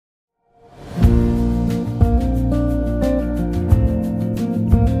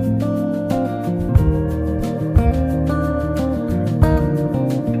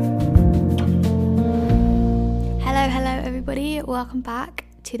welcome back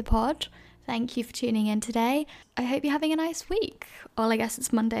to the pod. Thank you for tuning in today. I hope you're having a nice week. Well, I guess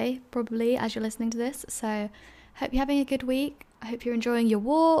it's Monday probably as you're listening to this, so hope you're having a good week. I hope you're enjoying your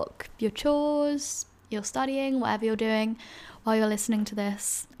walk, your chores, your studying, whatever you're doing while you're listening to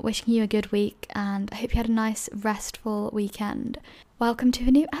this. Wishing you a good week, and I hope you had a nice restful weekend. Welcome to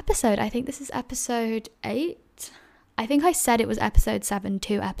a new episode. I think this is episode 8. I think I said it was episode 7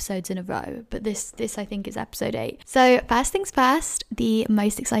 2 episodes in a row, but this I think is episode 8. So first things first, the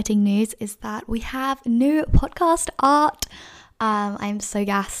most exciting news is that we have new podcast art. I'm so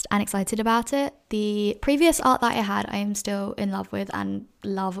gassed and excited about it. The previous art that I had, I am still in love with and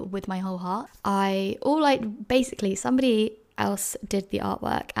love with my whole heart. Basically somebody else did the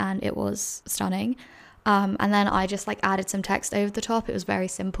artwork and it was stunning. And then I just added some text over the top. It was very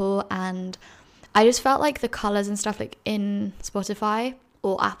simple, and I just felt like the colours and stuff in Spotify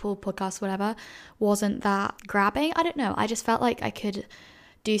or Apple Podcasts, whatever, wasn't that grabbing. I don't know. I just felt like I could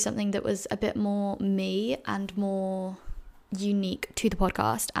do something that was a bit more me and more unique to the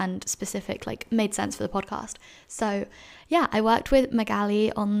podcast and specific, made sense for the podcast. So yeah, I worked with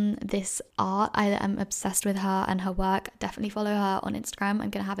Magali on this art. I am obsessed with her and her work. Definitely follow her on Instagram. I'm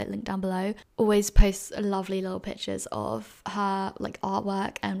gonna have it linked down below. Always posts lovely little pictures of her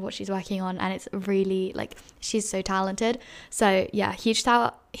artwork and what she's working on, and it's really she's so talented. So yeah, huge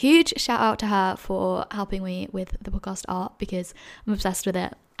shout out to her for helping me with the podcast art, because I'm obsessed with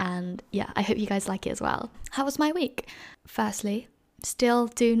it. And yeah, I hope you guys like it as well. How was my week? Firstly, still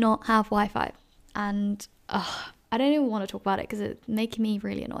do not have Wi-Fi. And I don't even want to talk about it because it's making me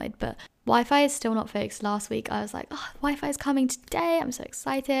really annoyed. But Wi-Fi is still not fixed. Last week I was like, Wi-Fi is coming today. I'm so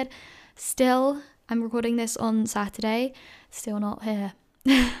excited. Still, I'm recording this on Saturday. Still not here.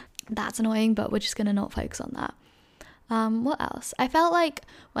 That's annoying, but we're just going to not focus on that. What else? I felt like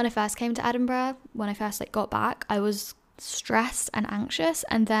when I first came to Edinburgh, when I first got back, I was stressed and anxious,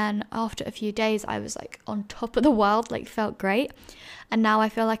 and then after a few days I was on top of the world, felt great. And now I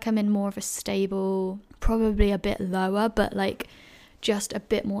feel like I'm in more of a stable, probably a bit lower, but just a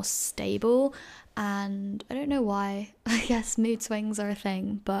bit more stable. And I don't know why. I guess mood swings are a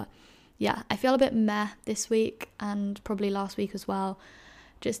thing, but yeah, I feel a bit meh this week and probably last week as well.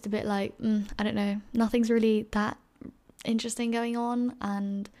 Just a bit I don't know, nothing's really that interesting going on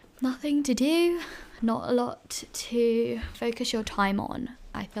and nothing to do, not a lot to focus your time on.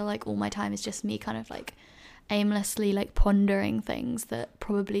 I feel like all my time is just me kind of aimlessly pondering things that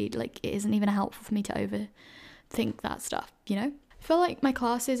probably it isn't even helpful for me to overthink that stuff, I feel like my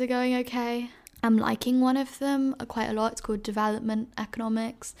classes are going okay. I'm liking one of them quite a lot. It's called Development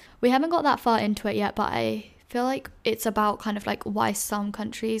Economics. We haven't got that far into it yet, but I feel like it's about kind of why some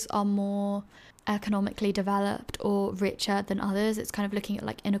countries are more economically developed or richer than others. It's kind of looking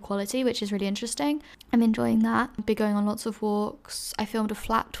at inequality, which is really interesting. I'm enjoying that. I've been going on lots of walks. I filmed a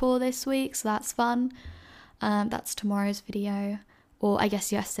flat tour this week, so that's fun. That's tomorrow's video, or I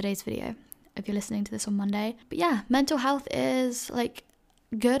guess yesterday's video if you're listening to this on Monday. But yeah, mental health is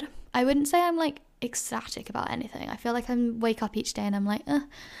good. I wouldn't say I'm ecstatic about anything. I feel like I wake up each day and I'm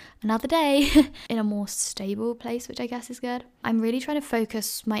another day in a more stable place, which I guess is good. I'm really trying to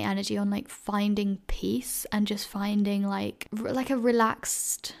focus my energy on finding peace and just finding a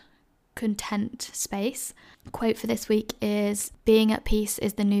relaxed, content space. Quote for this week is, being at peace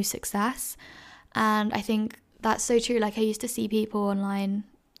is the new success. And I think that's so true. I used to see people online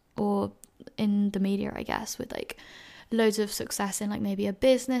or in the media, I guess, with loads of success in maybe a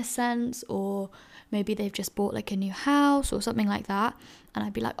business sense, or maybe they've just bought a new house or something like that, and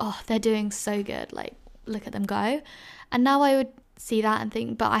I'd be like, oh, they're doing so good, look at them go. And now I would see that and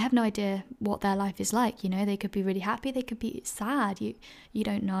think, but I have no idea what their life is like. They could be really happy, they could be sad, you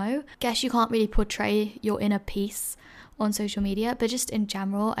don't know. Guess you can't really portray your inner peace on social media, but just in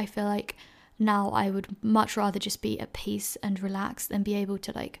general, I feel like now I would much rather just be at peace and relaxed than be able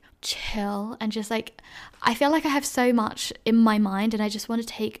to chill and just I feel like I have so much in my mind, and I just want to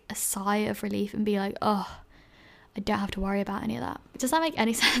take a sigh of relief and be oh, I don't have to worry about any of that. Does that make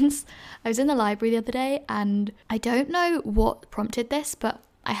any sense? I was in the library the other day, and I don't know what prompted this, but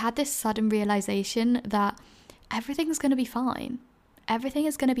I had this sudden realization that everything's going to be fine. Everything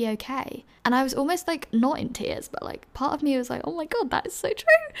is going to be okay. And I was almost not in tears, but part of me was oh my god, that is so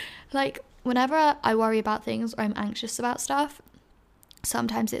true. Whenever I worry about things or I'm anxious about stuff,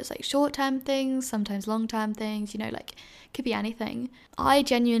 sometimes it's short-term things, sometimes long-term things, could be anything. I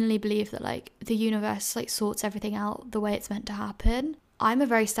genuinely believe that the universe sorts everything out the way it's meant to happen. I'm a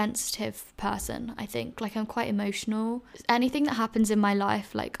very sensitive person, I think. Like, I'm quite emotional. Anything that happens in my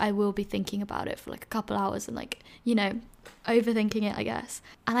life, like, I will be thinking about it for like a couple hours and like, you know, overthinking it, I guess.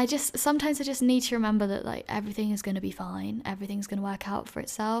 And sometimes I just need to remember that like everything is going to be fine. Everything's going to work out for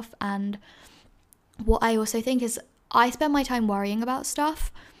itself. And what I also think is I spend my time worrying about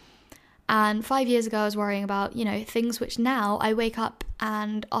stuff. And 5 years ago, I was worrying about, you know, things which now I wake up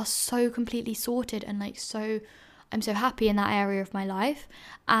and are so completely sorted and like I'm so happy in that area of my life,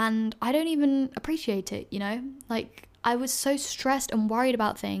 and I don't even appreciate it, you know? Like, I was so stressed and worried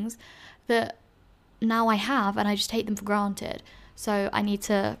about things that now I have, and I just take them for granted. So I need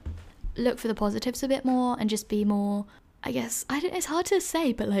to look for the positives a bit more and just be more, I guess, it's hard to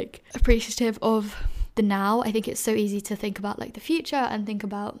say, but like appreciative of the now. I think it's so easy to think about like the future and think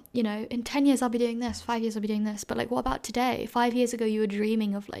about, you know, in 10 years I'll be doing this, 5 years I'll be doing this, but like what about today? 5 years ago you were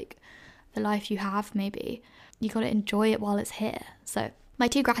dreaming of like the life you have. Maybe you got to enjoy it while it's here. So my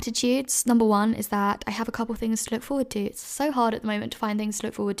 2 gratitudes, number 1 is that I have a couple things to look forward to. It's so hard at the moment to find things to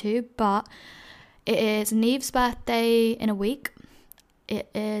look forward to, but it is Neve's birthday in a week. It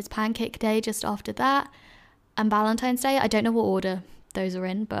is Pancake Day just after that, and Valentine's Day. I don't know what order those are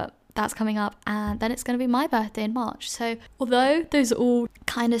in, but that's coming up, and then it's going to be my birthday in March. So although those are all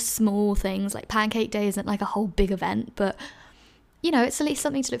kind of small things, like Pancake Day isn't like a whole big event, but you know, it's at least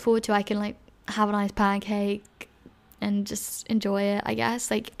something to look forward to. I can like have a nice pancake and just enjoy it, I guess.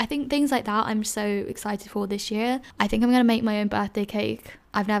 Like, I think things like that I'm so excited for this year. I think I'm going to make my own birthday cake.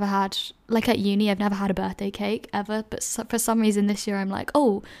 I've never had, like at uni, I've never had a birthday cake ever, but for some reason this year I'm like,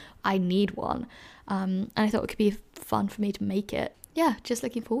 oh, I need one. And I thought it could be fun for me to make it. Yeah, just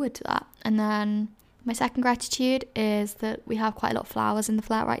looking forward to that. And then my second gratitude is that we have quite a lot of flowers in the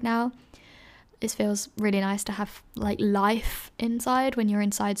flat right now. It feels really nice to have like life inside when you're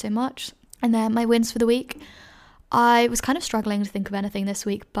inside so much. And then my wins for the week. I was kind of struggling to think of anything this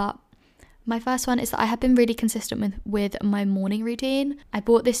week, but my first one is that I have been really consistent with my morning routine. I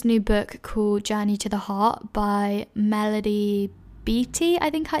bought this new book called Journey to the Heart by Melody Beattie, I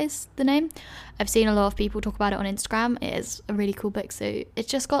think is the name. I've seen a lot of people talk about it on Instagram. It is a really cool book. So it's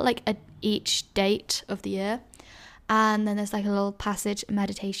just got like each date of the year. And then there's like a little passage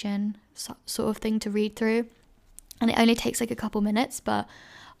meditation sort of thing to read through. And it only takes like a couple minutes, but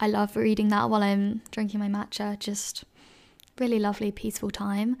I love reading that while I'm drinking my matcha. Just really lovely, peaceful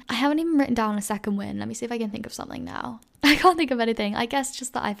time. I haven't even written down a second win. Let me see if I can think of something now. I can't think of anything. I guess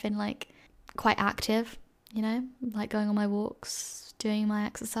just that I've been like quite active, you know, like going on my walks, doing my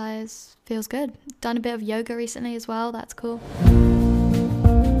exercise. Feels good. Done a bit of yoga recently as well. That's cool.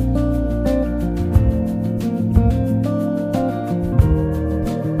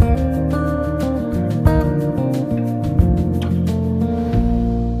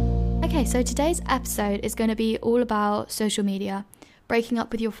 So today's episode is going to be all about social media, breaking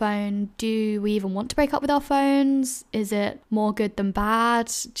up with your phone. Do we even want to break up with our phones? Is it more good than bad?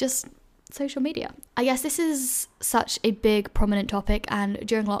 Just social media. I guess this is such a big prominent topic, and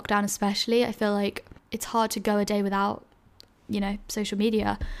during lockdown especially, I feel like it's hard to go a day without, you know, social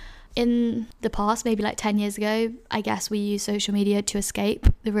media. In the past, maybe like 10 years ago, I guess we used social media to escape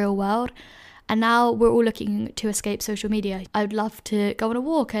the real world. And now we're all looking to escape social media. I would love to go on a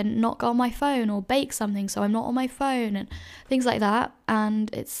walk and not go on my phone, or bake something so I'm not on my phone and things like that. And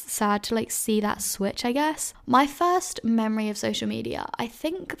it's sad to like see that switch, I guess. My first memory of social media, I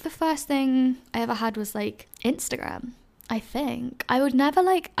think the first thing I ever had was like Instagram. I think I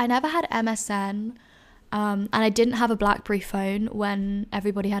never had MSN. And I didn't have a BlackBerry phone when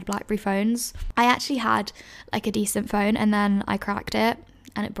everybody had BlackBerry phones. I actually had like a decent phone, and then I cracked it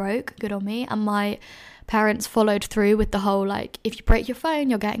and it broke. Good on me. And my parents followed through with the whole like, if you break your phone,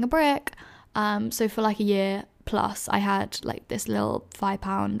 you're getting a brick. So for like a year plus, I had like this little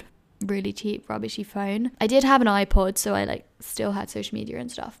 £5 really cheap rubbishy phone. I did have an iPod, so I like still had social media and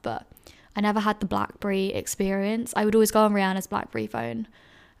stuff, but I never had the BlackBerry experience. I would always go on Rihanna's BlackBerry phone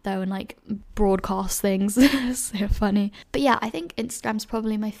though and like broadcast things. So funny. But yeah, I think Instagram's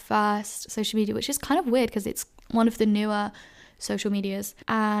probably my first social media, which is kind of weird because it's one of the newer social medias.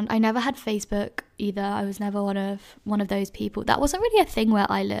 And I never had Facebook either. I was never one of those people. That wasn't really a thing where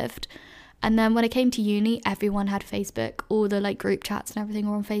I lived. And then when I came to uni, everyone had Facebook. All the like group chats and everything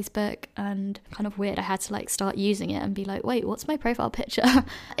were on Facebook, and kind of weird. I had to like start using it and be like, wait, what's my profile picture?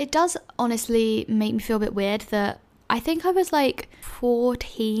 It does honestly make me feel a bit weird that I think I was like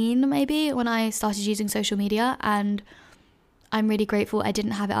 14 maybe when I started using social media, and I'm really grateful I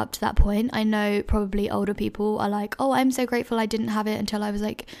didn't have it up to that point. I know probably older people are like, oh, I'm so grateful I didn't have it until I was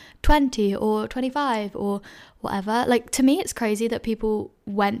like 20 or 25 or whatever. Like, to me, it's crazy that people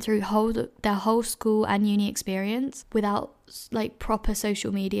went through their whole school and uni experience without like proper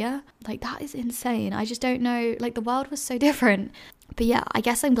social media. Like that is insane. I just don't know, like the world was so different. But yeah, I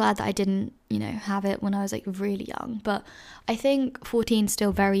guess I'm glad that I didn't, have it when I was like really young. But I think 14 is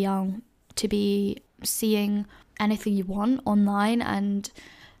still very young to be seeing anything you want online and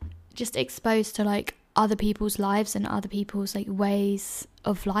just exposed to like other people's lives and other people's like ways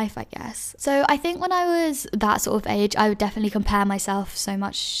of life, I guess. So I think when I was that sort of age, I would definitely compare myself so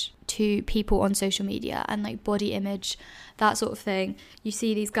much to people on social media and like body image, that sort of thing. You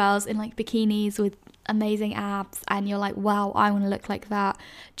see these girls in like bikinis with amazing abs and you're like, wow, I want to look like that.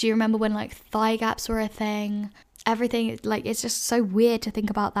 Do you remember when like thigh gaps were a thing? Everything, like, it's just so weird to think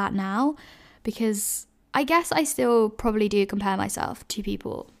about that now, because I guess I still probably do compare myself to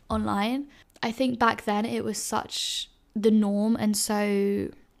people online. I think back then it was such the norm, and so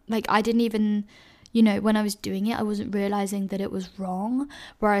like I didn't even, when I was doing it, I wasn't realizing that it was wrong.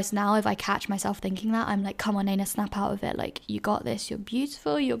 Whereas now if I catch myself thinking that, I'm like, come on, Naina, snap out of it. Like, you got this, you're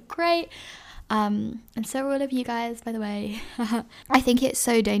beautiful, you're great. And so are all of you guys, by the way. I think it's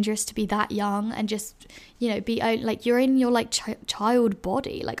so dangerous to be that young and just, be like, you're in your like child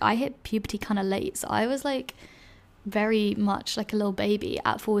body. Like I hit puberty kind of late, so I was like very much like a little baby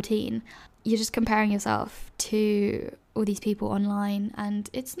at 14. You're just comparing yourself to all these people online and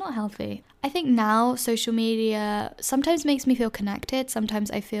it's not healthy. I think now social media sometimes makes me feel connected.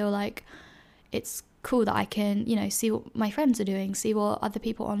 Sometimes I feel like it's cool that I can, see what my friends are doing, see what other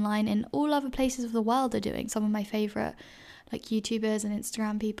people online in all other places of the world are doing. Some of my favorite like YouTubers and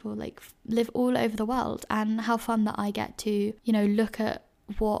Instagram people like live all over the world, and how fun that I get to, look at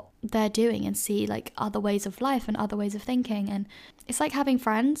what they're doing and see like other ways of life and other ways of thinking. And it's like having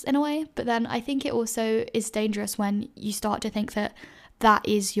friends in a way. But then I think it also is dangerous when you start to think that that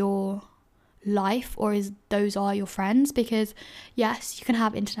is your life, or those are your friends, because yes, you can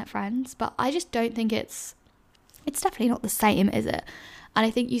have internet friends, but I just don't think it's definitely not the same, is it? And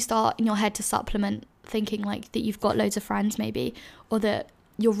I think you start in your head to supplement thinking like that you've got loads of friends maybe, or that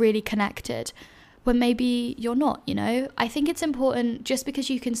you're really connected, when maybe you're not. I think it's important, just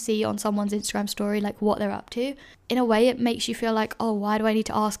because you can see on someone's Instagram story like what they're up to, in a way it makes you feel like, oh, why do I need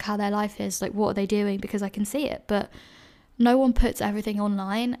to ask how their life is, like what are they doing, because I can see it. But no one puts everything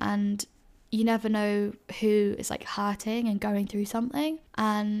online, and you never know who is like hurting and going through something.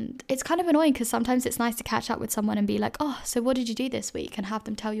 And it's kind of annoying, because sometimes it's nice to catch up with someone and be like, oh, so what did you do this week, and have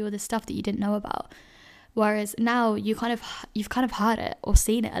them tell you all this stuff that you didn't know about. Whereas now you've kind of heard it or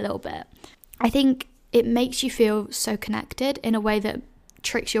seen it a little bit. I think it makes you feel so connected in a way that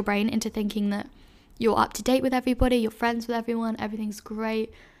tricks your brain into thinking that you're up to date with everybody, you're friends with everyone, everything's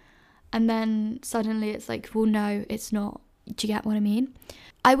great. And then suddenly it's like, well, no, it's not. Do you get what I mean?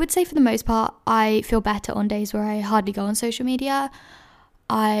 I would say for the most part, I feel better on days where I hardly go on social media.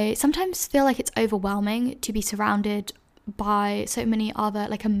 I sometimes feel like it's overwhelming to be surrounded by so many other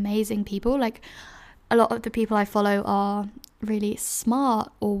like amazing people. Like a lot of the people I follow are really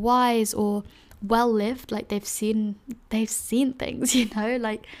smart or wise or well lived. Like they've seen things,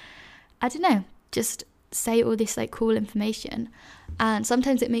 like, I don't know, just say all this like cool information. And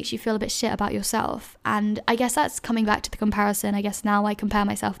sometimes it makes you feel a bit shit about yourself. And I guess that's coming back to the comparison. I guess now I compare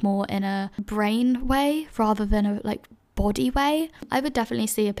myself more in a brain way rather than a like body way. I would definitely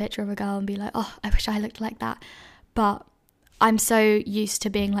see a picture of a girl and be like, oh, I wish I looked like that. But I'm so used to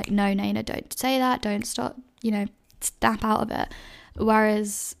being like, no, Naina, don't say that. Don't stop, snap out of it.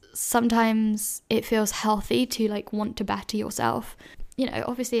 Whereas sometimes it feels healthy to like want to better yourself.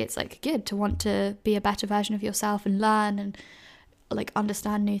 Obviously it's like good to want to be a better version of yourself and learn and like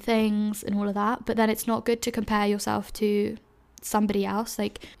understand new things and all of that. But then it's not good to compare yourself to somebody else.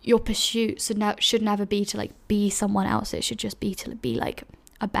 Like your pursuit should never be to like be someone else. It should just be to be like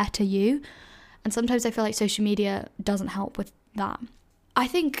a better you. And sometimes I feel like social media doesn't help with that. I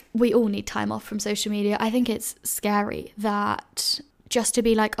think we all need time off from social media. I think it's scary that just to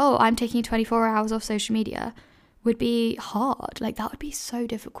be like, oh, I'm taking 24 hours off social media would be hard. Like that would be so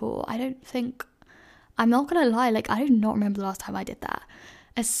difficult. I'm not gonna lie, like I do not remember the last time I did that.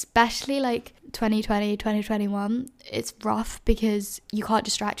 Especially like 2020, 2021, it's rough because you can't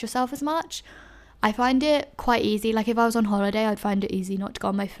distract yourself as much. I find it quite easy. Like if I was on holiday, I'd find it easy not to go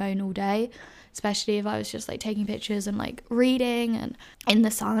on my phone all day, especially if I was just like taking pictures and like reading and in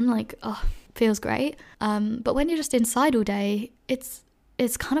the sun, like, oh, feels great. But when you're just inside all day, it's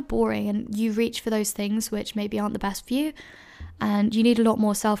kind of boring, and you reach for those things which maybe aren't the best for you. And you need a lot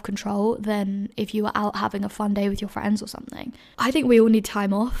more self-control than if you were out having a fun day with your friends or something. I think we all need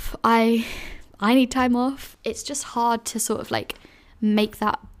time off. I need time off. It's just hard to sort of like make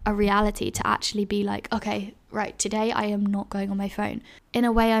that a reality, to actually be like, okay, right, today I am not going on my phone. In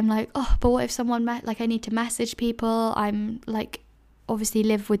a way, I'm like, oh, but what if someone I need to message people? I'm like, obviously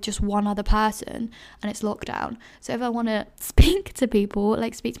live with just one other person and it's lockdown. So if I want to speak to people,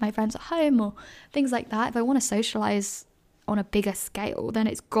 like speak to my friends at home or things like that, if I want to socialize on a bigger scale, then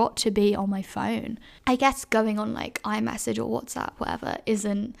it's got to be on my phone. I guess going on like iMessage or WhatsApp, whatever,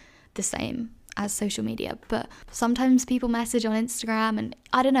 isn't the same as social media, but sometimes people message on Instagram, and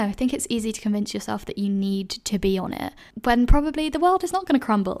I don't know, I think it's easy to convince yourself that you need to be on it when probably the world is not going to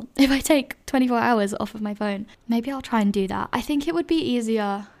crumble if I take 24 hours off of my phone. Maybe I'll try and do that. I think it would be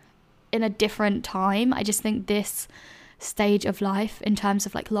easier in a different time. I just think this stage of life in terms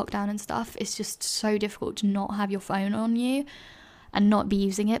of like lockdown and stuff is just so difficult to not have your phone on you and not be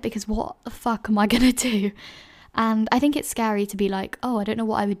using it, because what the fuck am I gonna do? And I think it's scary to be like, oh, I don't know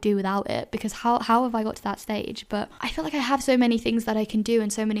what I would do without it, because how have I got to that stage? But I feel like I have so many things that I can do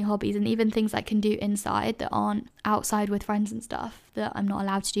and so many hobbies, and even things I can do inside that aren't outside with friends and stuff that I'm not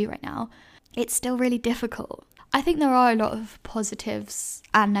allowed to do right now. It's still really difficult. I think there are a lot of positives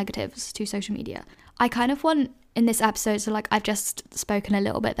and negatives to social media. I kind of want in this episode, so like I've just spoken a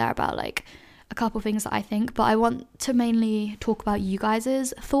little bit there about like a couple things that I think, but I want to mainly talk about you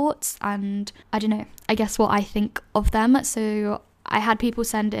guys' thoughts and I don't know, I guess what I think of them. So I had people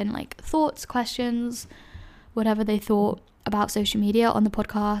send in like thoughts, questions, whatever they thought about social media on the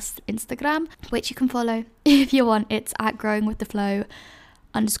podcast Instagram, which you can follow if you want. It's at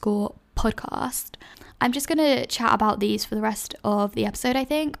growingwiththeflow_podcast. I'm just going to chat about these for the rest of the episode, I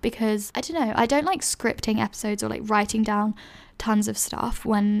think, because I don't know, I don't like scripting episodes or like writing down tons of stuff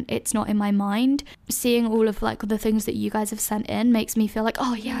when it's not in my mind. Seeing all of like the things that you guys have sent in makes me feel like,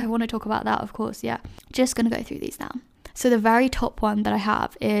 oh yeah, I want to talk about that, of course. Yeah, just gonna go through these now. So the very top one that I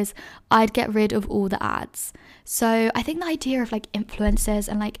have is I'd get rid of all the ads. So I think the idea of like influencers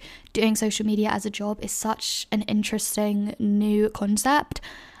and like doing social media as a job is such an interesting new concept,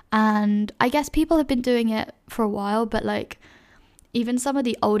 and I guess people have been doing it for a while, but like even some of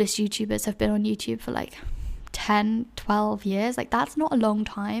the oldest YouTubers have been on YouTube for like 10, 12 years. Like that's not a long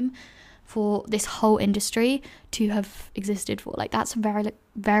time for this whole industry to have existed for. Like that's a very,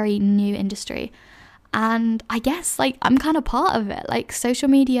 very new industry. And I guess like I'm kind of part of it. Like social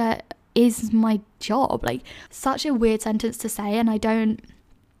media is my job. Like such a weird sentence to say, and I don't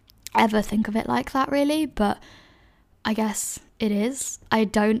ever think of it like that really, but I guess it is. I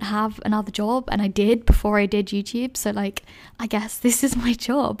don't have another job, and I did before I did YouTube. So like I guess this is my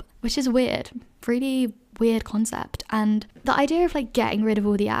job, which is weird. Really weird concept. And the idea of like getting rid of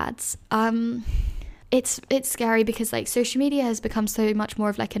all the ads, it's scary because like social media has become so much more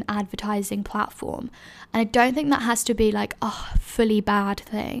of like an advertising platform, and I don't think that has to be like a fully bad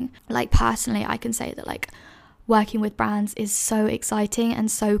thing. Like personally, I can say that like working with brands is so exciting and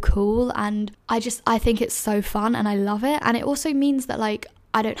so cool, and I think it's so fun and I love it. And it also means that like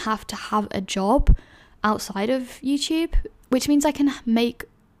I don't have to have a job outside of YouTube, which means I can make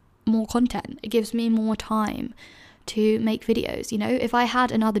more content. It gives me more time to make videos. You know, if I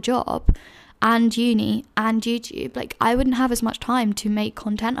had another job and uni and YouTube, like I wouldn't have as much time to make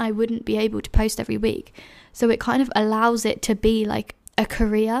content. I wouldn't be able to post every week. So it kind of allows it to be like a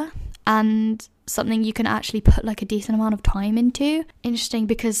career and something you can actually put like a decent amount of time into. Interesting,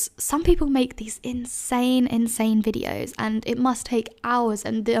 because some people make these insane videos and it must take hours,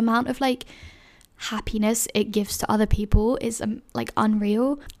 and the amount of like happiness it gives to other people is like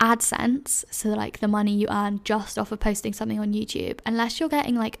unreal. AdSense, so like the money you earn just off of posting something on YouTube, unless you're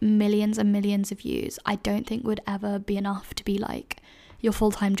getting like millions and millions of views, I don't think would ever be enough to be like your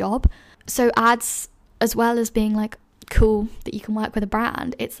full-time job. So ads, as well as being like cool that you can work with a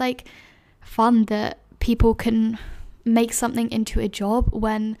brand, it's like fun that people can make something into a job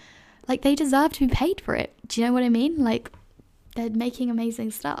when like they deserve to be paid for it. Do you know what I mean? Like they're making amazing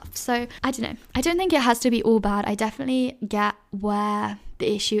stuff. So I don't know, I don't think it has to be all bad. I definitely get where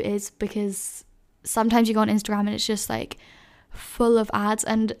the issue is, because sometimes you go on Instagram and it's just like full of ads,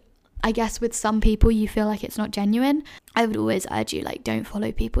 and I guess with some people you feel like it's not genuine. I would always urge you, like, don't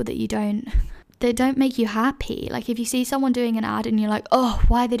follow people that they don't make you happy. Like if you see someone doing an ad and you're like, oh,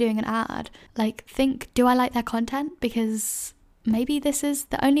 why are they doing an ad? Like think, do I like their content? Because maybe this is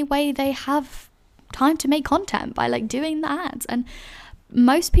the only way they have time to make content, by like doing the ads. And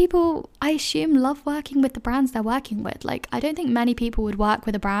most people, I assume, love working with the brands they're working with. Like I don't think many people would work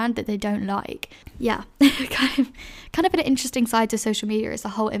with a brand that they don't like. Yeah. kind of an interesting side to social media is the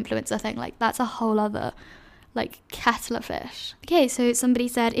whole influencer thing. Like that's a whole other like kettle of fish. Okay, so somebody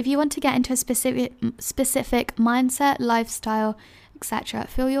said, if you want to get into a specific mindset, lifestyle, etc.,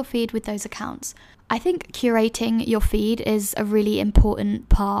 fill your feed with those accounts. I think curating your feed is a really important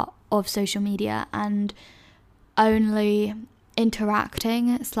part of social media, and only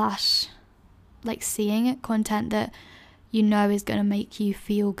interacting slash like seeing content that you know is going to make you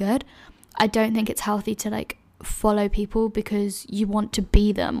feel good. I don't think it's healthy to like follow people because you want to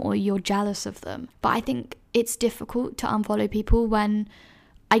be them or you're jealous of them. But I think it's difficult to unfollow people when,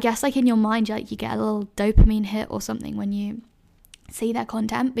 I guess, like in your mind, like you get a little dopamine hit or something when you see their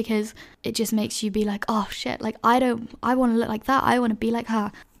content, because it just makes you be like, oh shit, like I want to look like that, I want to be like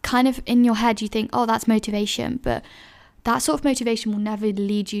her. Kind of in your head you think, oh, that's motivation, but that sort of motivation will never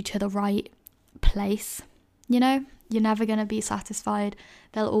lead you to the right place, you know? You're never going to be satisfied.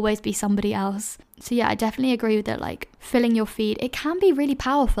 There'll always be somebody else. So yeah, I definitely agree with that. Like filling your feed, it can be really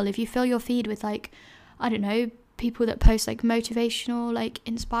powerful if you fill your feed with like, I don't know, people that post like motivational, like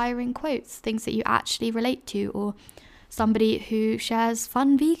inspiring quotes, things that you actually relate to, or somebody who shares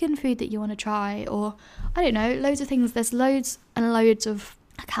fun vegan food that you want to try, or I don't know, loads of things. There's loads and loads of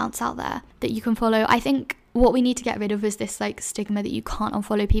accounts out there that you can follow. I think what we need to get rid of is this like stigma that you can't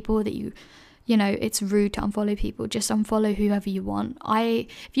unfollow people, that you know, it's rude to unfollow people. Just unfollow whoever you want.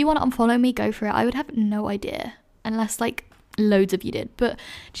 If you want to unfollow me, go for it. I would have no idea unless like loads of you did. But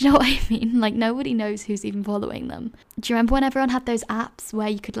do you know what I mean? Like nobody knows who's even following them. Do you remember when everyone had those apps where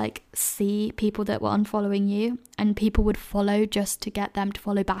you could like see people that were unfollowing you, and people would follow just to get them to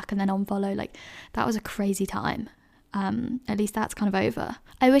follow back and then unfollow? Like that was a crazy time. At least that's kind of over.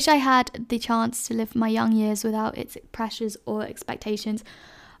 I wish I had the chance to live my young years without its pressures or expectations.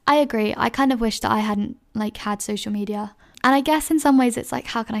 I agree. I kind of wish that I hadn't like had social media. And I guess in some ways it's like,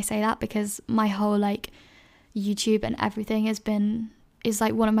 how can I say that? Because my whole like YouTube and everything is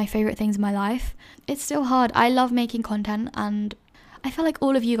like one of my favorite things in my life. It's still hard. I love making content, and I feel like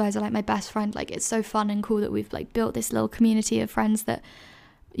all of you guys are like my best friend. Like it's so fun and cool that we've like built this little community of friends that,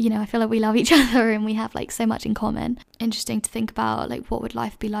 you know, I feel like we love each other and we have like so much in common. Interesting to think about like what would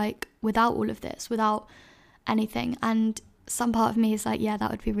life be like without all of this, without anything. And some part of me is like, yeah,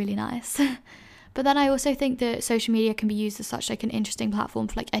 that would be really nice. But then I also think that social media can be used as such like an interesting platform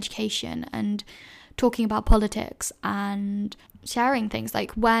for like education and talking about politics and sharing things.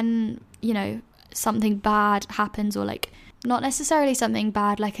 Like when, you know, something bad happens, or like not necessarily something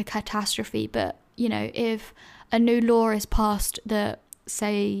bad like a catastrophe, but you know, if a new law is passed that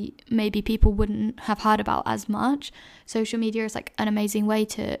say maybe people wouldn't have heard about as much, social media is like an amazing way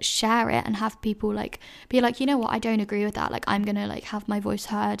to share it and have people like be like, you know what, I don't agree with that, like I'm gonna like have my voice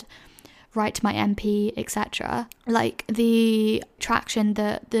heard, write to my MP, etc. Like the traction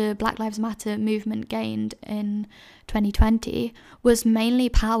that the Black Lives Matter movement gained in 2020 was mainly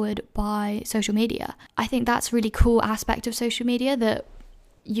powered by social media. I think that's a really cool aspect of social media, that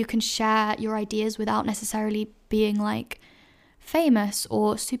you can share your ideas without necessarily being like famous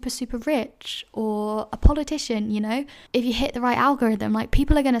or super rich or a politician, you know? If you hit the right algorithm, like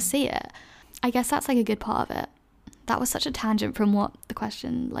people are going to see it. I guess that's like a good part of it. That was such a tangent from what the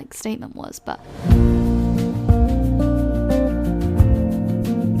question like statement was, but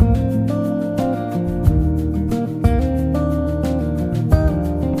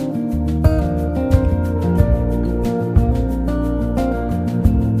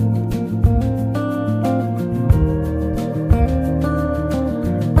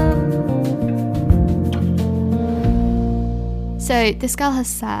so this girl has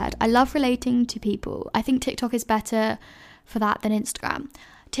said, I love relating to people. I think TikTok is better for that than Instagram.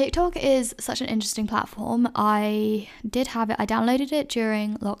 TikTok is such an interesting platform. I did have it. I downloaded it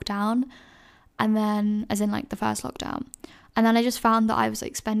during lockdown, and then as in like the first lockdown. And then I just found that I was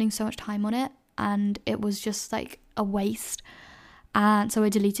like spending so much time on it and it was just like a waste. And so I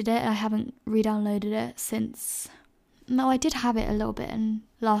deleted it. I haven't re-downloaded it since... No, I did have it a little bit in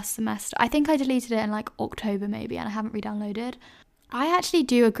last semester. I think I deleted it in like October maybe, and I haven't re-downloaded. I actually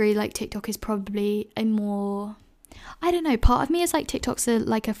do agree like TikTok is probably a more... I don't know, part of me is like TikTok's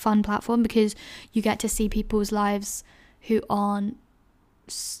like a fun platform because you get to see people's lives who aren't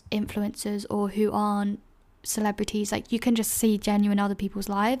influencers or who aren't celebrities. Like you can just see genuine other people's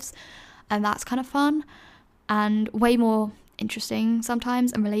lives, and that's kind of fun and way more interesting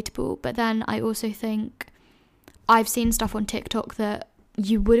sometimes and relatable. But then I also think I've seen stuff on TikTok that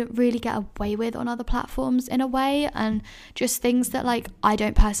you wouldn't really get away with on other platforms in a way, and just things that like I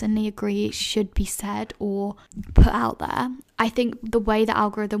don't personally agree should be said or put out there. I think the way the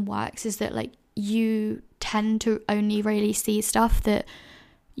algorithm works is that like you tend to only really see stuff that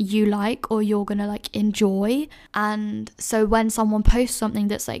you like or you're gonna like enjoy, and so when someone posts something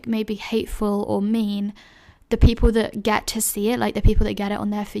that's like maybe hateful or mean, the people that get to see it, like the people that get it on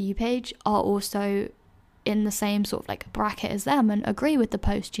their For You page, are also in the same sort of like bracket as them and agree with the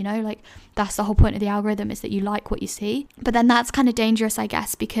post, you know? Like that's the whole point of the algorithm, is that you like what you see. But then that's kind of dangerous, I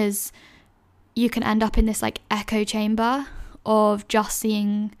guess, because you can end up in this like echo chamber of just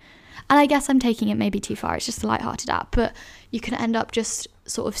seeing, and I guess I'm taking it maybe too far, it's just a lighthearted app, but you can end up just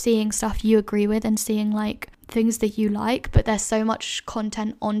sort of seeing stuff you agree with and seeing like things that you like, but there's so much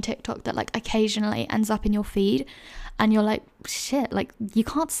content on TikTok that like occasionally ends up in your feed and you're like, shit, like you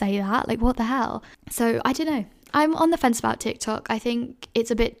can't say that, like what the hell. So I don't know, I'm on the fence about TikTok. I think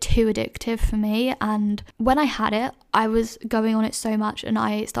it's a bit too addictive for me, and when I had it, I was going on it so much and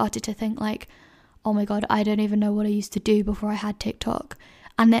I started to think like, oh my god, I don't even know what I used to do before I had TikTok.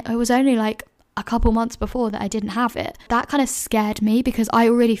 And it was only like a couple months before that I didn't have it. That kind of scared me because I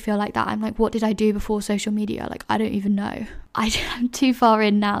already feel like that. I'm like, what did I do before social media? Like, I don't even know. I'm too far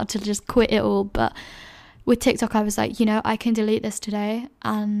in now to just quit it all. But with TikTok, I was like, you know, I can delete this today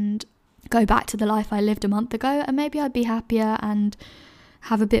and go back to the life I lived a month ago, and maybe I'd be happier and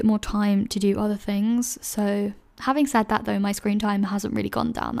have a bit more time to do other things. So having said that though, my screen time hasn't really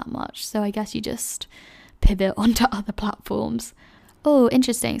gone down that much. So I guess you just pivot onto other platforms. Oh,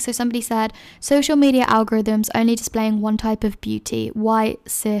 interesting. So somebody said, social media algorithms only displaying one type of beauty, white,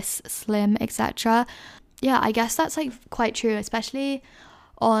 cis, slim, etc. Yeah, I guess that's like quite true, especially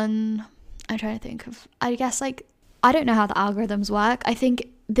on, I'm trying to think of, I guess like, I don't know how the algorithms work. I think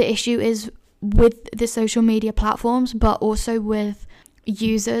the issue is with the social media platforms, but also with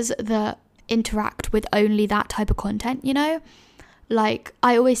users that interact with only that type of content, you know? Like,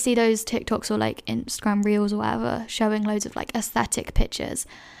 I always see those TikToks or like Instagram reels or whatever showing loads of like aesthetic pictures,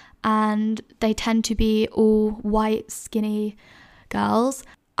 and they tend to be all white, skinny girls.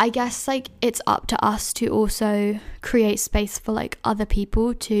 I guess like it's up to us to also create space for like other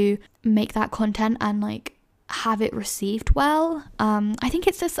people to make that content and like have it received well. I think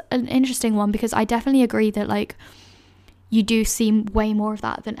it's just an interesting one because I definitely agree that like you do see way more of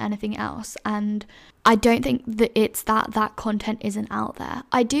that than anything else, and I don't think that it's that content isn't out there.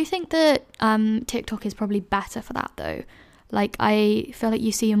 I do think that TikTok is probably better for that though. Like, I feel like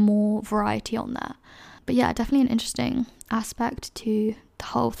you see more variety on there. But yeah, definitely an interesting aspect to the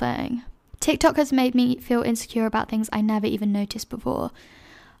whole thing. TikTok has made me feel insecure about things I never even noticed before.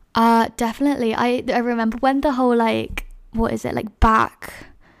 Definitely. I remember when the whole like, what is it, like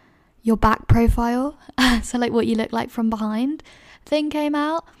your back profile, so like what you look like from behind thing came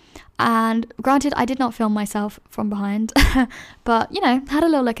out. And granted, I did not film myself from behind, but, you know, had a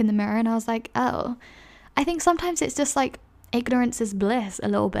little look in the mirror and I was like, oh, I think sometimes it's just like ignorance is bliss a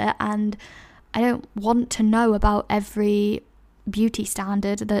little bit, and I don't want to know about every beauty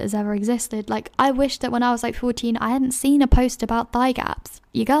standard that has ever existed. Like, I wish that when I was like 14, I hadn't seen a post about thigh gaps.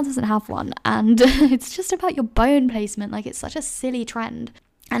 Your girl doesn't have one, and it's just about your bone placement. Like, it's such a silly trend.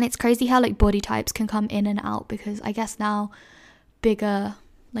 And it's crazy how like body types can come in and out, because I guess now bigger,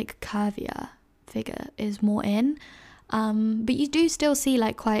 like curvier figure is more in, but you do still see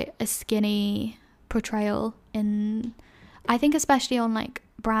like quite a skinny portrayal in, I think especially on like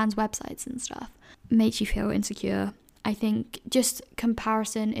brands' websites and stuff. Makes you feel insecure. I think just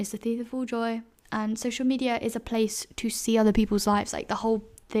comparison is the thief of all joy, and social media is a place to see other people's lives. Like, the whole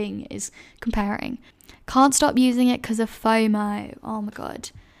thing is comparing. Can't stop using it because of FOMO. Oh my god.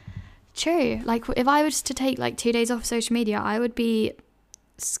 True. Like, if I was to take like 2 days off social media, I would be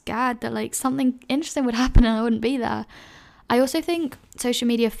scared that like something interesting would happen and I wouldn't be there. I also think social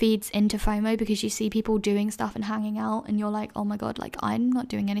media feeds into FOMO because you see people doing stuff and hanging out, and you're like, oh my god, like I'm not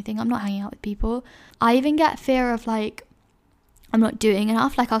doing anything, I'm not hanging out with people. I even get fear of like, I'm not doing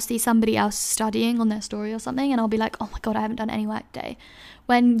enough. Like, I'll see somebody else studying on their story or something and I'll be like, oh my god, I haven't done any work today.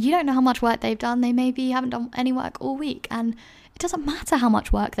 When you don't know how much work they've done. They maybe haven't done any work all week, and it doesn't matter how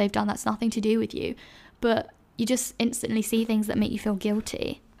much work they've done. That's nothing to do with you, but you just instantly see things that make you feel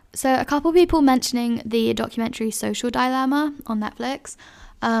guilty. So a couple people mentioning the documentary Social Dilemma on Netflix.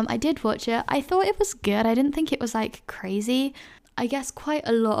 I did watch it. I thought it was good. I didn't think it was like crazy. I guess quite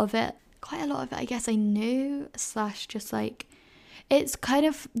a lot of it I guess I knew, / just like, it's kind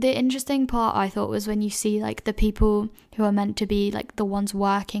of the interesting part I thought was when you see like the people who are meant to be like the ones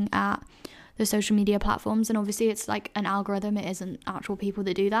working at the social media platforms, and obviously it's like an algorithm, it isn't actual people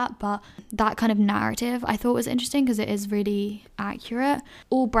that do that, but that kind of narrative I thought was interesting because it is really accurate.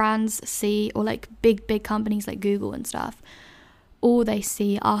 All brands see, or like big companies like Google and stuff, all they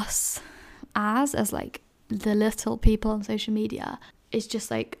see us as like the little people on social media is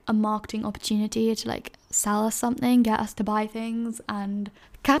just like a marketing opportunity to like sell us something, get us to buy things, and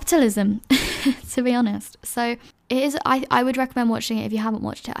capitalism, to be honest. So it is, I would recommend watching it if you haven't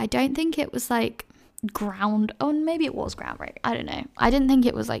watched it. I don't think it was like maybe it was groundbreaking, I don't know. I didn't think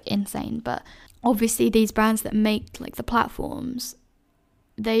it was like insane, but obviously these brands that make like the platforms,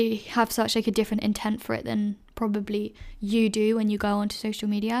 they have such like a different intent for it than probably you do when you go onto social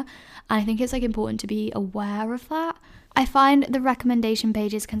media. And I think it's like important to be aware of that. I find the recommendation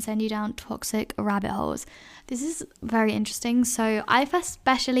pages can send you down toxic rabbit holes. This is very interesting. So I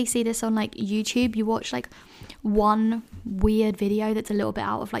especially see this on like YouTube. You watch like one weird video that's a little bit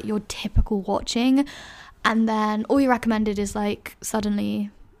out of like your typical watching, and then all you recommended is like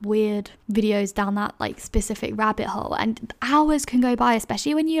suddenly weird videos down that like specific rabbit hole, and hours can go by,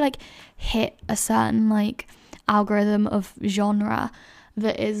 especially when you like hit a certain like algorithm of genre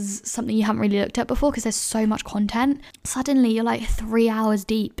that is something you haven't really looked at before, because there's so much content. Suddenly you're like 3 hours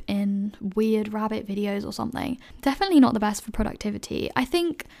deep in weird rabbit videos or something. Definitely not the best for productivity. I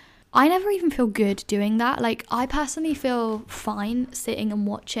think I never even feel good doing that. Like I personally feel fine sitting and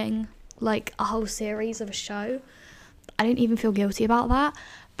watching like a whole series of a show. I don't even feel guilty about that.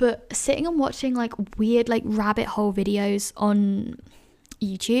 But sitting and watching like weird like rabbit hole videos on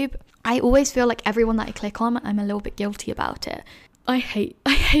YouTube, I always feel like everyone that I click on, I'm a little bit guilty about it. I hate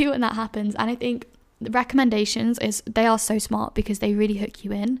when that happens. And I think the recommendations they are so smart because they really hook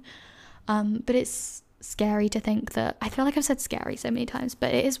you in. But it's scary to think that, I feel like I've said scary so many times,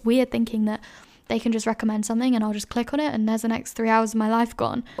 but it is weird thinking that they can just recommend something and I'll just click on it and there's the next 3 hours of my life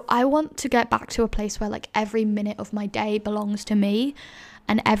gone. I want to get back to a place where like every minute of my day belongs to me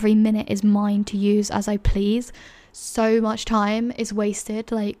and every minute is mine to use as I please. So much time is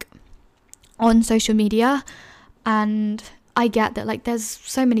wasted like on social media, and I get that like there's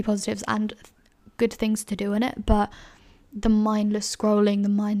so many positives and good things to do in it, but the mindless scrolling, the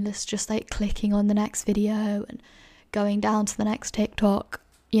mindless just like clicking on the next video and going down to the next TikTok,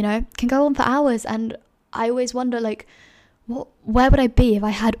 you know, can go on for hours. And I always wonder like, where would I be if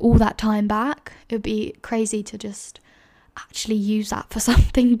I had all that time back? It would be crazy to just actually use that for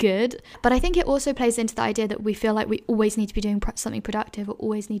something good. But I think it also plays into the idea that we feel like we always need to be doing something productive, or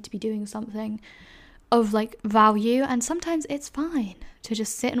always need to be doing something of like value. And sometimes it's fine to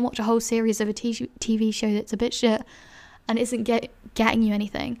just sit and watch a whole series of a TV show that's a bit shit and isn't getting you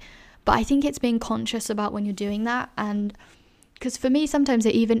anything. But I think it's being conscious about when you're doing that. And because for me sometimes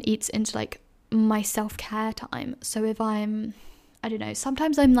it even eats into like my self-care time. So if I don't know,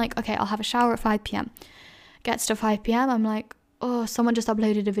 sometimes I'm like, okay, I'll have a shower at 5 p.m. Gets to 5 p.m, I'm like, oh, someone just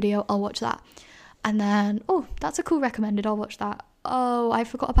uploaded a video, I'll watch that. And then, oh, that's a cool recommended, I'll watch that. Oh, I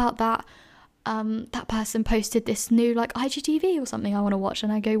forgot about that. That person posted this new like IGTV or something I want to watch,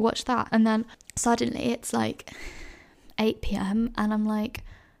 and I go watch that. And then suddenly it's like 8 p.m. and I'm like,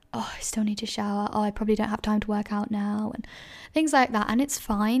 oh, I still need to shower. Oh, I probably don't have time to work out now, and things like that. And it's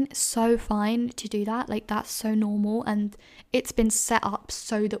fine, so fine to do that. Like that's so normal, and it's been set up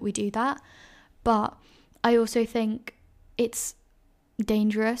so that we do that. But I also think it's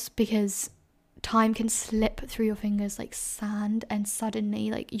dangerous because time can slip through your fingers like sand, and suddenly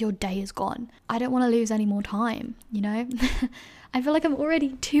like your day is gone. I don't want to lose any more time, you know? I feel like I'm already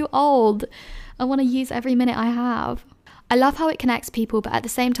too old. I want to use every minute I have. I love how it connects people, but at the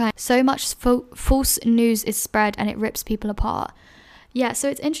same time, so much false news is spread and it rips people apart. Yeah, so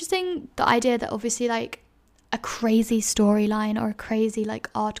it's interesting, the idea that obviously like a crazy storyline or a crazy like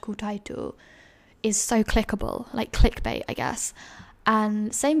article title is so clickable, like clickbait, I guess.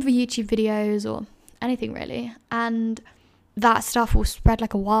 And same for YouTube videos or anything really. And that stuff will spread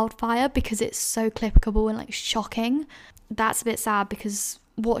like a wildfire because it's so clickable and like shocking. That's a bit sad, because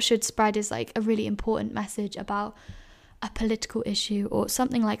what should spread is like a really important message about a political issue or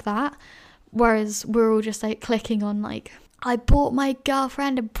something like that. Whereas we're all just like clicking on like, I bought my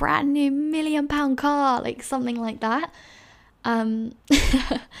girlfriend a brand new £1 million car, like something like that.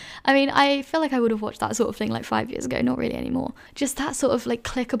 I mean, I feel like I would have watched that sort of thing like 5 years ago, not really anymore. Just that sort of like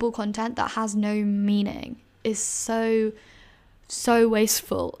clickable content that has no meaning is so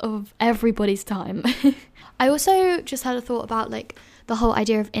wasteful of everybody's time. I also just had a thought about like the whole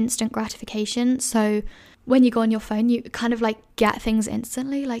idea of instant gratification. So when you go on your phone, you kind of like get things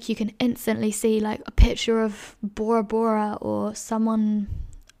instantly. Like you can instantly see like a picture of Bora Bora or someone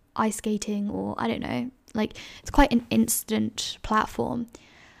ice skating, or I don't know. Like it's quite an instant platform.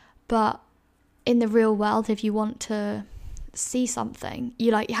 But in the real world, if you want to see something,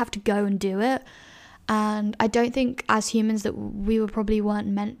 you have to go and do it. And I don't think as humans that we probably weren't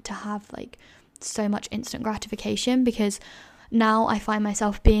meant to have like so much instant gratification, because now I find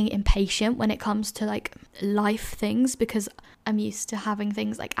myself being impatient when it comes to like life things, because I'm used to having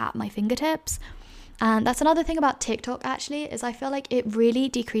things like at my fingertips. And that's another thing about TikTok actually, is I feel like it really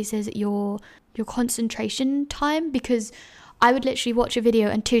decreases your concentration time, because I would literally watch a video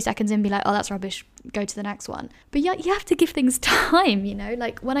and 2 seconds in be like, oh, that's rubbish, go to the next one. But you have to give things time, you know?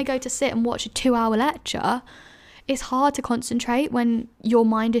 Like when I go to sit and watch a 2-hour lecture, it's hard to concentrate when your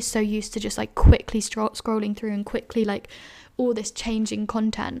mind is so used to just like quickly scrolling through and quickly like all this changing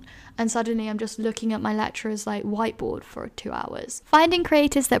content, and suddenly I'm just looking at my lecturer's like whiteboard for 2 hours. Finding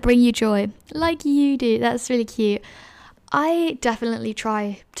creators that bring you joy, like you do. That's really cute. I definitely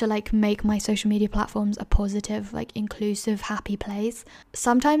try to like make my social media platforms a positive, like inclusive, happy place.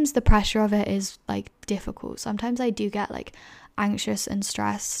 Sometimes the pressure of it is like difficult. Sometimes I do get like anxious and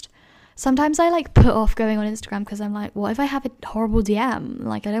stressed. Sometimes I like put off going on Instagram because I'm like, what if I have a horrible DM?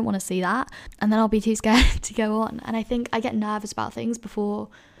 Like, I don't want to see that. And then I'll be too scared to go on. And I think I get nervous about things before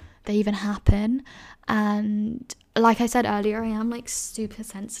they even happen. And like I said earlier, I am like super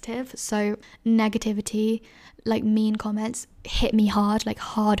sensitive. So negativity, like mean comments hit me hard, like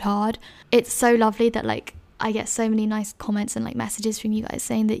hard. It's so lovely that like I get so many nice comments and like messages from you guys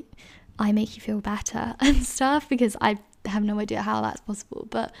saying that I make you feel better and stuff, because I have no idea how that's possible,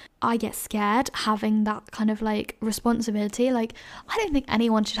 but I get scared having that kind of like responsibility. Like, I don't think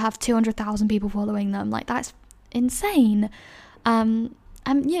anyone should have 200,000 people following them. Like, that's insane. And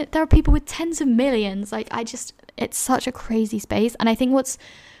yeah, there are people with tens of millions. Like, it's such a crazy space. And I think what's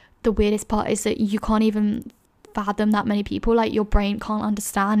the weirdest part is that you can't even fathom that many people. Like, your brain can't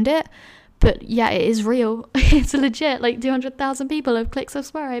understand it. But yeah, it is real. It's legit. Like 200,000 people have clicked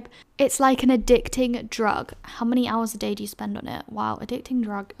subscribe. It's like an addicting drug. How many hours a day do you spend on it? Wow, addicting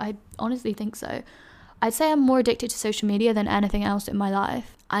drug. I honestly think so. I'd say I'm more addicted to social media than anything else in my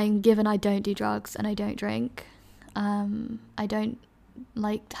life. Given I don't do drugs and I don't drink. I don't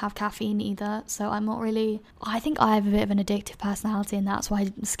like to have caffeine either. So I'm not really... I think I have a bit of an addictive personality, and that's why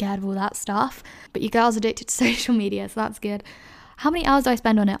I'm scared of all that stuff. But you girls are addicted to social media, so that's good. How many hours do I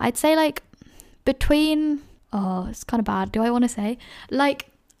spend on it? I'd say like between, it's kind of bad, do I want to say?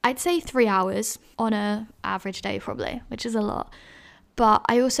 Like, I'd say 3 hours on a average day probably, which is a lot. But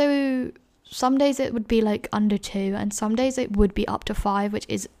I also, some days it would be like under 2, and some days it would be up to 5, which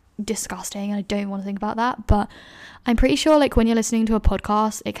is disgusting, and I don't want to think about that. But I'm pretty sure like when you're listening to a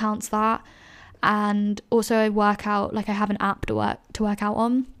podcast, it counts that. And also I work out, like I have an app to work out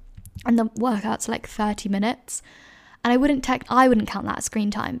on, and the workout's like 30 minutes. And I wouldn't count that as screen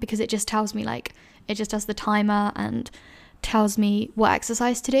time, because it just tells me like, it just does the timer and tells me what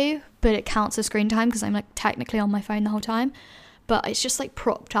exercise to do, but it counts as screen time because I'm like technically on my phone the whole time. But it's just like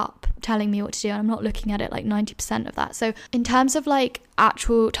propped up telling me what to do, and I'm not looking at it like 90% of that. So in terms of like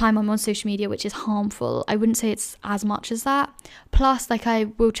actual time I'm on social media, which is harmful, I wouldn't say it's as much as that. Plus, like, I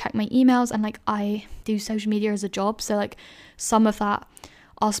will check my emails, and like I do social media as a job, so like some of that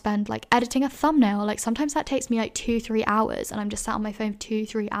I'll spend like editing a thumbnail. Like sometimes that takes me like 2-3 hours, and I'm just sat on my phone for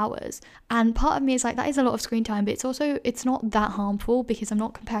 2-3 hours. And part of me is like, that is a lot of screen time, but it's not that harmful because I'm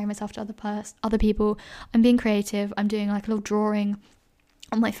not comparing myself to other people. I'm being creative. I'm doing like a little drawing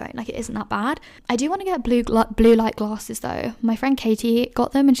on my phone. Like, it isn't that bad. I do want to get blue light glasses though. My friend Katie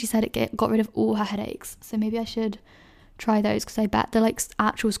got them, and she said it got rid of all her headaches. So maybe I should try those, because I bet the like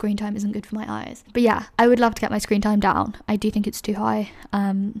actual screen time isn't good for my eyes. But yeah, I would love to get my screen time down. I do think it's too high,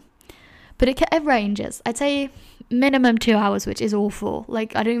 but it ranges. I'd say minimum 2 hours, which is awful.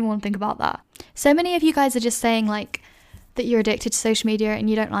 Like, I don't even want to think about that. So many of you guys are just saying like that you're addicted to social media and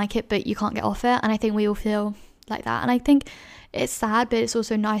you don't like it, but you can't get off it. And I think we all feel like that, and I think it's sad, but it's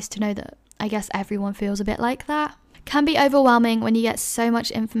also nice to know that I guess everyone feels a bit like that. Can be overwhelming when you get so much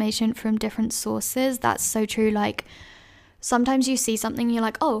information from different sources. That's so true. Like, sometimes you see something and you're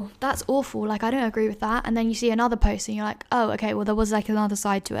like, oh, that's awful, like I don't agree with that. And then you see another post and you're like, oh, okay, well, there was like another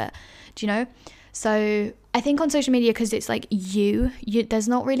side to it. Do you know? So I think on social media, because it's like you there's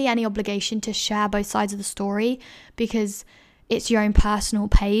not really any obligation to share both sides of the story, because it's your own personal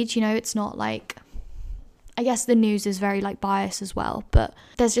page, you know. It's not like, I guess the news is very like biased as well, but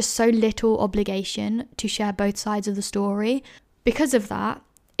there's just so little obligation to share both sides of the story. Because of that,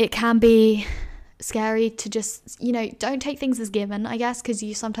 it can be scary to just, you know, don't take things as given, I guess, because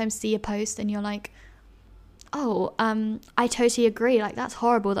you sometimes see a post and you're like, oh, I totally agree, like that's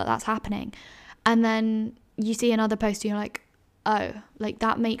horrible that that's happening. And then you see another post and you're like, oh, like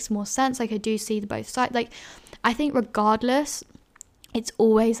that makes more sense, like I do see the both sides. Like, I think regardless, it's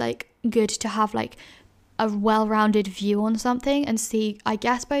always like good to have like a well-rounded view on something and see, I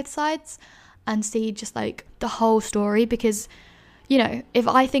guess, both sides and see just like the whole story. Because, you know, if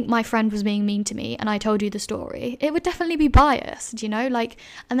I think my friend was being mean to me and I told you the story, it would definitely be biased, you know, like.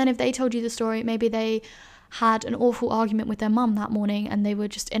 And then if they told you the story, maybe they had an awful argument with their mum that morning and they were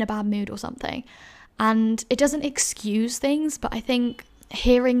just in a bad mood or something. And it doesn't excuse things, but I think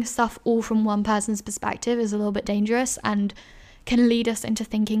hearing stuff all from one person's perspective is a little bit dangerous and can lead us into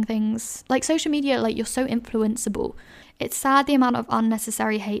thinking things. Like social media, like, you're so influenceable. It's sad the amount of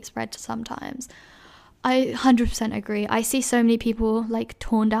unnecessary hate spread sometimes. I 100% agree. I see so many people like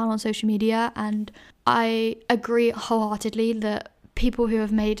torn down on social media, and I agree wholeheartedly that people who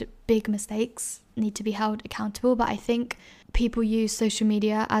have made big mistakes need to be held accountable. But I think people use social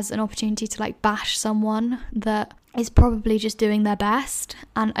media as an opportunity to like bash someone that is probably just doing their best.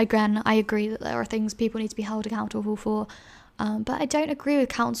 And again, I agree that there are things people need to be held accountable for. But I don't agree with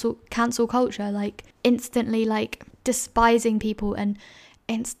cancel culture, like instantly like despising people and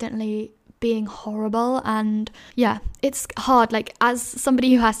instantly being horrible. And yeah, it's hard. Like, as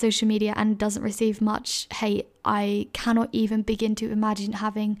somebody who has social media and doesn't receive much hate, I cannot even begin to imagine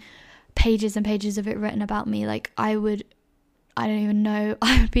having pages and pages of it written about me. Like, I don't even know,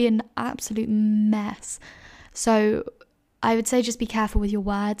 I would be an absolute mess. So I would say just be careful with your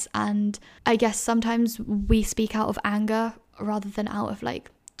words, and I guess sometimes we speak out of anger rather than out of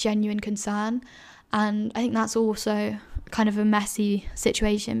like genuine concern, and I think that's also kind of a messy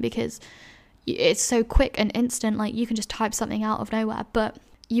situation because it's so quick and instant. Like, you can just type something out of nowhere, but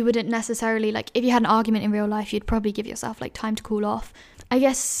you wouldn't necessarily, like, if you had an argument in real life, you'd probably give yourself like time to cool off. I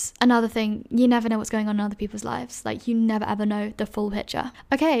guess another thing, you never know what's going on in other people's lives. Like, you never ever know the full picture.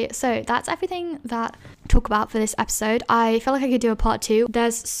 Okay, so that's everything that I talk about for this episode. I feel like I could do a part 2.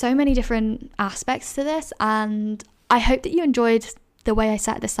 There's so many different aspects to this, and I hope that you enjoyed the way I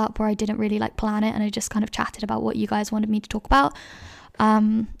set this up, where I didn't really like plan it and I just kind of chatted about what you guys wanted me to talk about.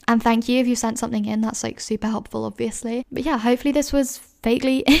 And thank you if you sent something in. That's like super helpful, obviously. But yeah, hopefully this was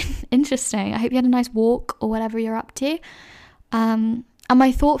vaguely interesting. I hope you had a nice walk or whatever you're up to. And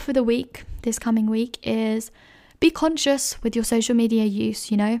my thought for the week, this coming week, is be conscious with your social media use.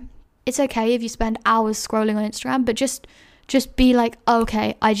 You know, it's okay if you spend hours scrolling on Instagram, but just be like, oh,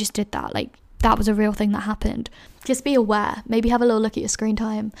 okay, I just did that. Like, that was a real thing that happened. Just be aware. Maybe have a little look at your screen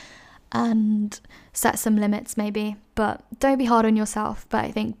time and set some limits maybe, but don't be hard on yourself. But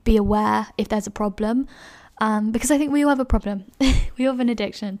I think be aware if there's a problem, because I think we all have a problem. We all have an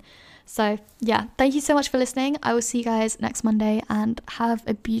addiction. So yeah, thank you so much for listening. I will see you guys next Monday, and have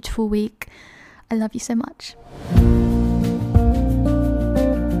a beautiful week. I love you so much.